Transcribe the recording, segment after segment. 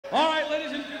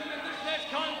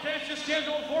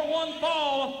scheduled for one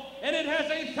fall, and it has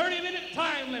a 30-minute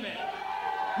time limit.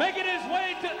 Making his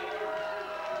way to...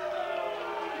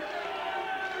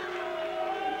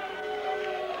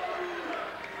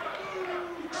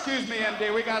 Excuse me,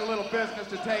 MD, we got a little business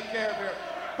to take care of here.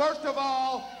 First of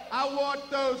all, I want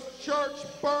those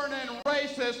church-burning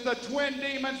racists, the twin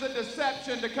demons of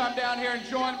deception, to come down here and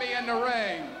join me in the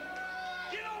ring.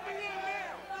 Get over here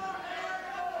now!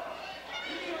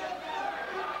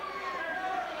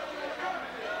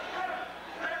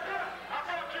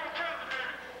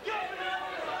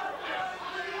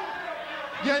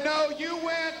 You know, you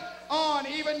went on,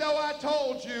 even though I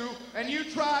told you, and you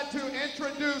tried to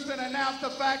introduce and announce the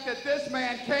fact that this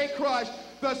man, Krush,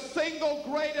 the single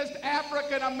greatest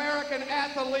African-American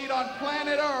athlete on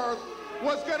planet Earth,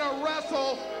 was gonna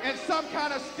wrestle in some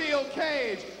kind of steel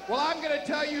cage. Well, I'm gonna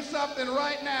tell you something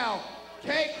right now.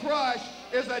 Krush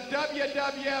is a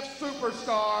WWF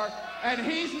superstar, and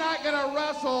he's not gonna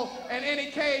wrestle in any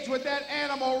cage with that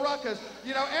animal Ruckus.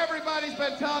 You know, everybody's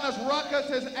been telling us Ruckus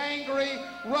is angry,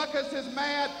 Ruckus is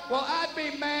mad. Well, I'd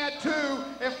be mad too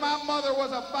if my mother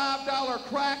was a $5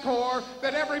 crack whore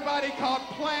that everybody called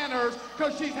Planters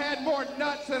because she's had more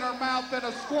nuts in her mouth than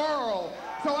a squirrel.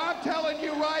 So I'm telling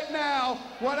you right now,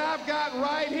 what I've got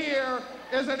right here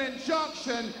is an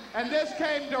injunction, and this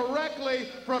came directly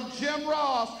from Jim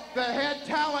Ross, the head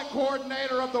talent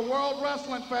coordinator of the World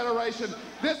Wrestling Federation.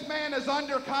 This man is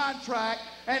under contract,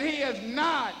 and he is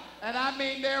not, and I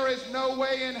mean there is no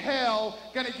way in hell,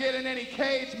 gonna get in any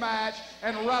cage match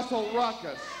and wrestle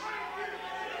Ruckus.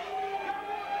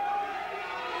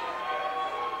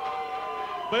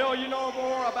 Bill, you know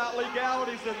more about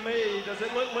legalities than me. Does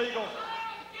it look legal?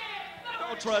 I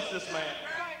don't trust this man.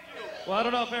 Well, I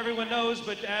don't know if everyone knows,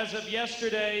 but as of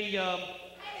yesterday,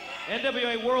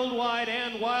 NWA Worldwide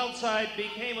and Wildside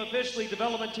became officially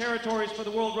development territories for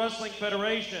the World Wrestling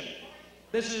Federation.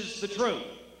 This is the truth.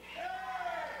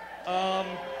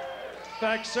 In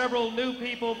fact, several new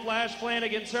people, Flash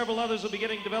Flanagan, several others will be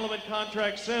getting development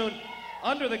contracts soon.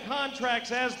 Under the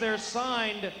contracts as they're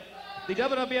signed, the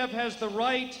WWF has the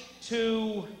right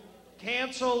to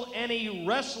cancel any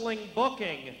wrestling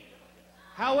booking.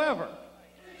 However,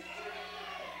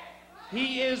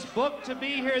 he is booked to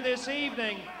be here this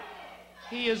evening.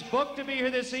 He is booked to be here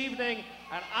this evening,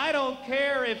 and I don't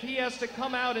care if he has to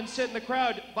come out and sit in the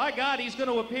crowd. By God, he's going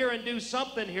to appear and do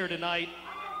something here tonight.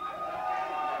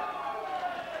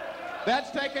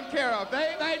 That's taken care of.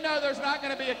 They know there's not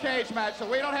going to be a cage match, so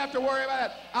we don't have to worry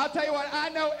about it. I'll tell you what, I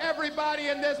know everybody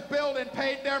in this building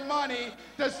paid their money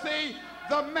to see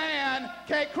the man,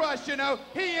 Krush. You know,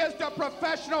 he is to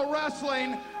professional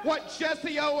wrestling what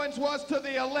Jesse Owens was to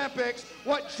the Olympics,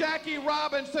 what Jackie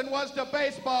Robinson was to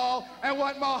baseball, and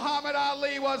what Muhammad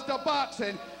Ali was to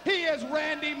boxing. He is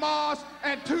Randy Moss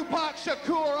and Tupac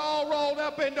Shakur all rolled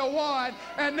up into one,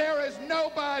 and there is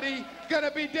nobody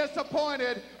gonna be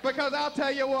disappointed, because I'll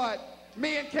tell you what,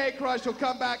 me and Krush will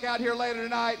come back out here later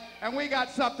tonight, and we got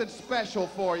something special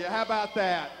for you. How about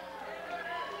that?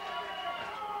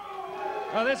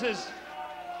 Well, this is...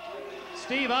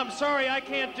 Steve, I'm sorry I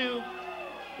can't do...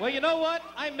 Well, you know what?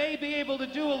 I may be able to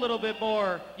do a little bit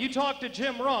more. You talked to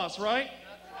Jim Ross, right?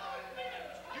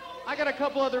 I got a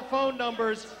couple other phone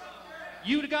numbers.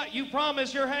 You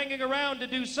promise you're hanging around to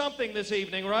do something this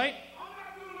evening, right?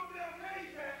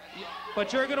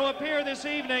 But you're going to appear this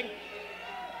evening.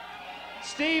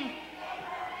 Steve,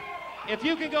 if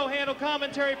you can go handle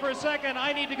commentary for a second,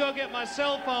 I need to go get my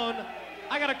cell phone.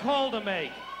 I got a call to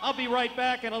make. I'll be right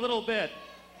back in a little bit.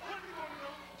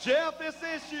 Jeff, this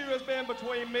issue has been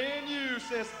between me and you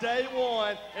since day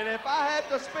one, and if I had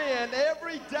to spend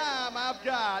every dime I've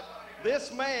got,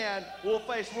 this man will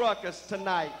face Ruckus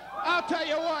tonight. I'll tell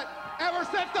you what, ever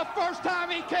since the first time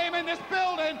he came in this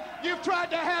building, you've tried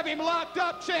to have him locked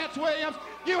up, Chance Williams.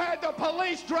 You had the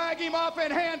police drag him off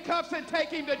in handcuffs and take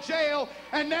him to jail,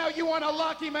 and now you want to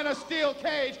lock him in a steel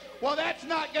cage. Well, that's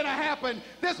not going to happen.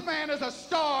 This man is a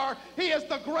star. He is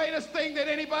the greatest thing that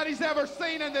anybody's ever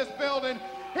seen in this building.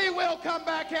 He will come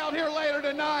back out here later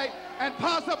tonight and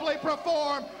possibly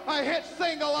perform a hit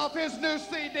single off his new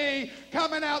CD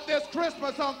coming out this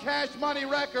Christmas on Cash Money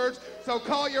Records. So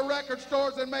call your record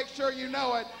stores and make sure you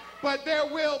know it. But there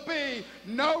will be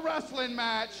no wrestling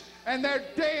match, and there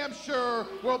damn sure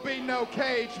will be no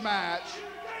cage match.